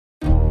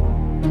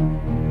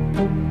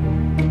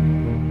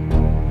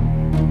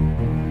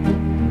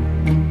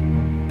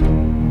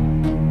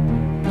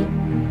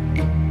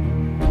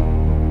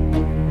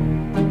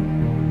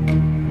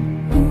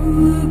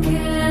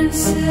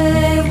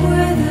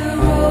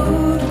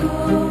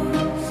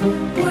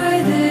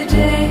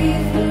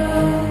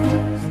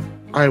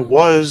I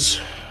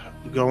was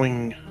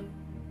going.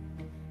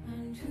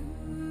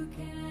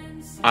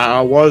 I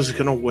was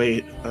gonna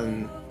wait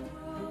until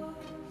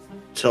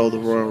the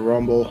Royal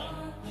Rumble,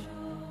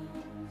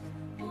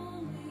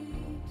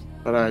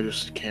 but I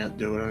just can't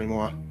do it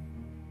anymore.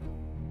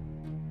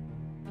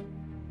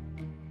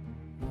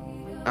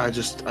 I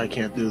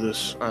can't do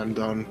this. I'm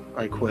done.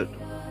 I quit.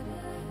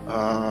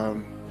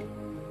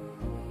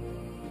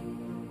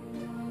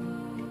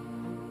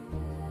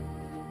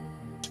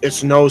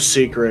 It's no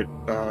secret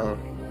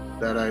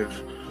that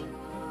I've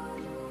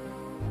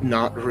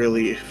not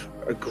really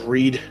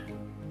agreed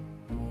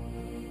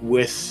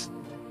with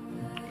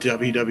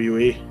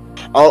WWE.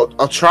 I'll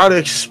try to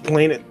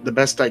explain it the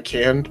best I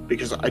can,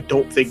 because I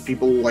don't think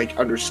people like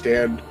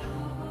understand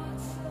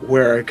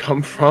where I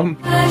come from.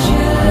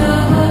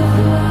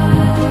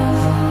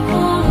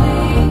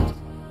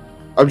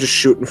 I'm just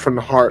shooting from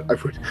the heart. I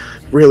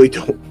really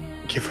don't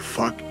give a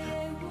fuck.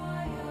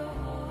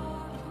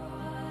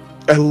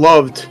 I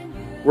loved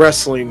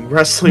wrestling.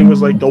 Wrestling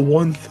was like the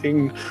one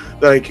thing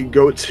that I could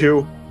go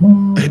to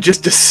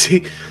just to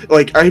see.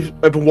 Like, I've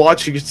been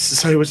watching it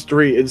since I was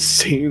 3, and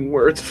seeing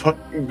where it's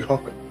fucking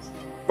gone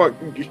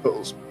fucking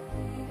kills me.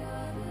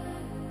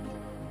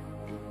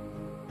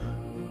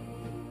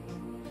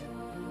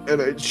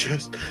 And I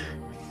just...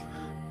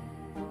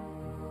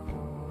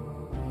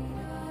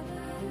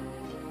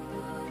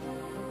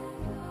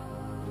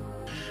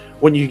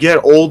 When you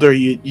get older,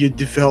 you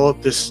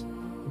develop this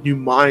new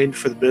mind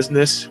for the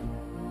business.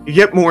 You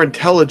get more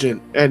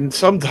intelligent, and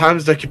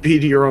sometimes that could be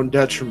to your own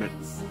detriment.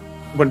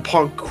 When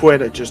Punk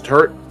quit, it just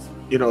hurt,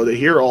 to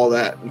hear all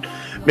that. And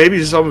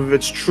maybe some of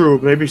it's true,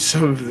 maybe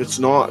some of it's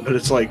not, but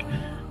it's like,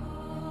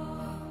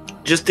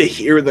 just to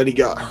hear that he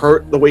got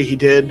hurt the way he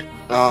did,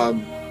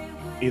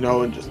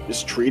 and just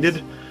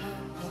mistreated,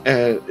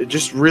 and it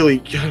just really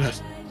kind of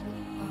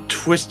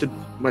twisted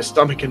my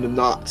stomach into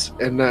knots.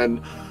 And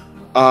then,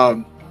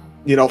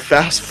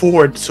 fast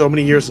forward so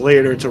many years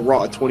later to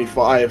Raw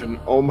 25, and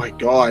oh my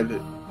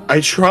god, I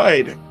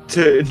tried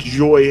to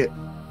enjoy it.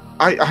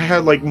 I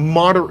had like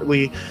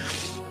moderately,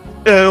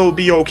 it'll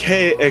be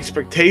okay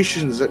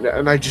expectations,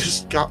 and I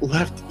just got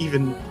left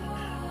even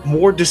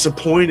more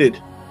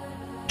disappointed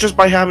just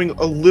by having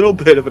a little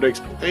bit of an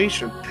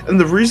expectation. And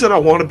the reason I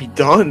want to be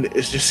done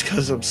is just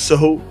because I'm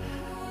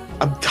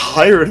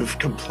tired of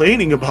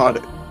complaining about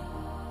it.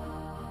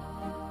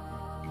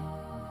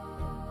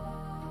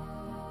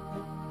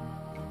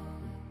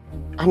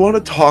 I want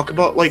to talk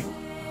about like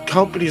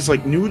companies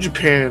like New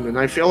Japan, and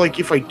I feel like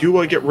if I do,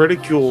 I get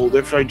ridiculed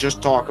if I just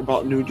talk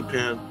about New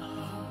Japan.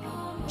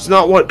 It's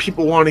not what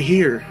people want to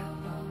hear.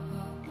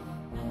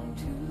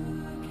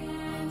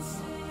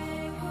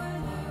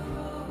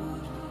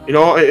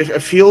 I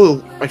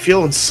feel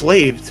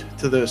enslaved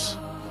to this.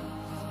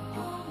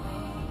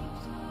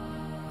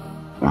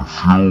 I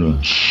feel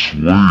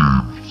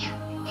enslaved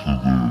to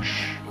this.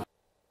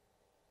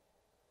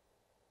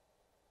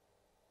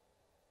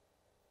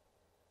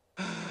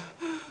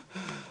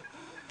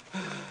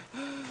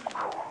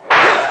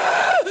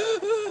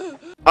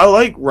 I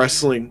like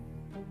wrestling.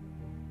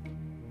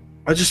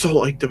 I just don't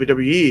like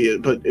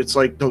WWE, but it's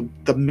like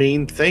the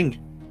main thing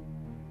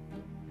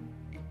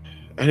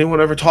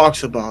anyone ever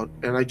talks about,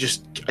 and I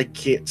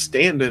can't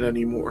stand it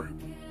anymore,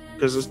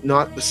 because it's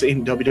not the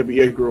same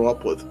WWE I grew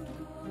up with.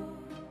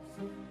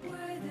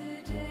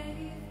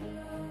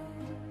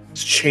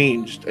 It's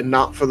changed, and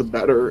not for the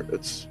better.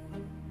 It's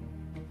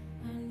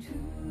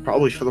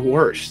probably for the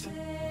worst,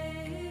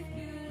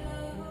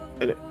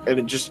 and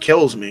it just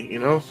kills me,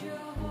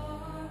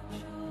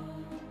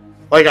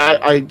 Like,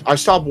 I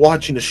stopped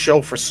watching the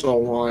show for so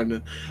long,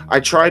 and I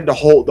tried to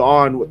hold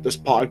on with this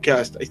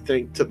podcast, I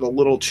think, to the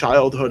little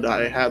childhood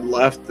I had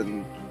left,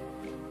 and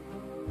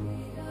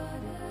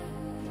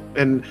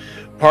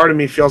part of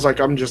me feels like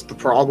I'm just the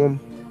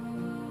problem.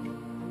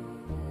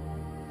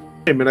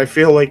 And I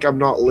feel like I'm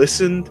not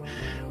listened,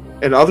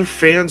 and other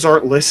fans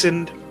aren't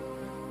listened.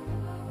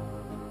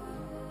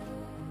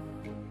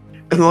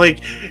 And,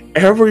 like,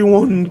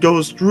 everyone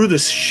goes through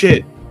this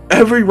shit.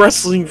 Every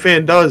wrestling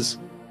fan does.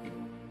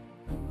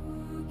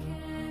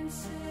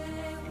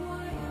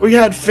 We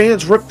had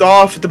fans ripped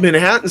off at the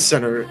Manhattan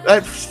Center.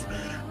 That's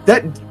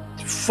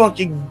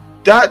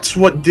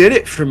what did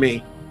it for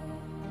me.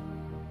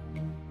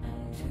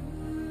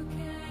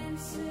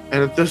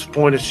 And at this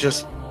point,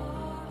 it's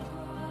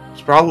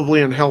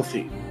probably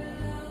unhealthy.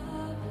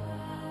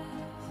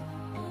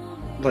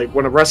 Like,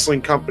 when a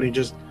wrestling company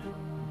just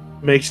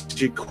makes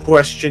you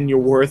question your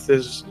worth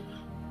as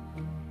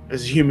a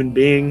human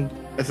being,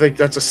 I think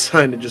that's a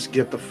sign to just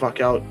get the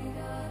fuck out.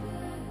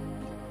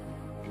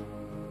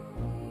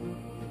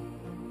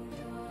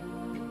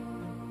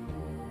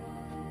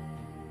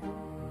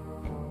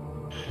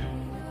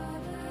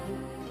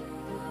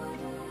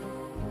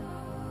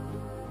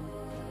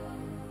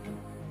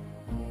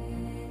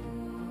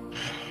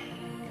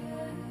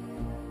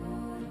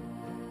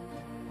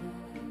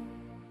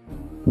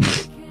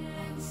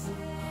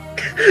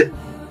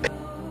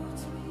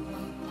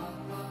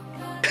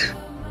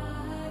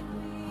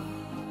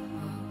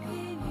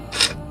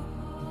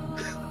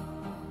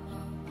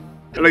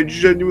 and I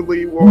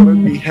genuinely want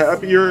to be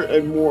happier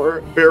and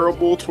more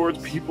bearable towards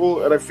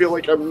people, and I feel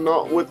like I'm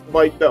not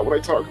like that when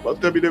I talk about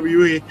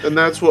WWE, and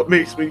that's what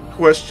makes me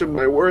question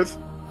my worth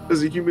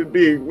as a human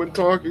being when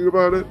talking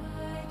about it.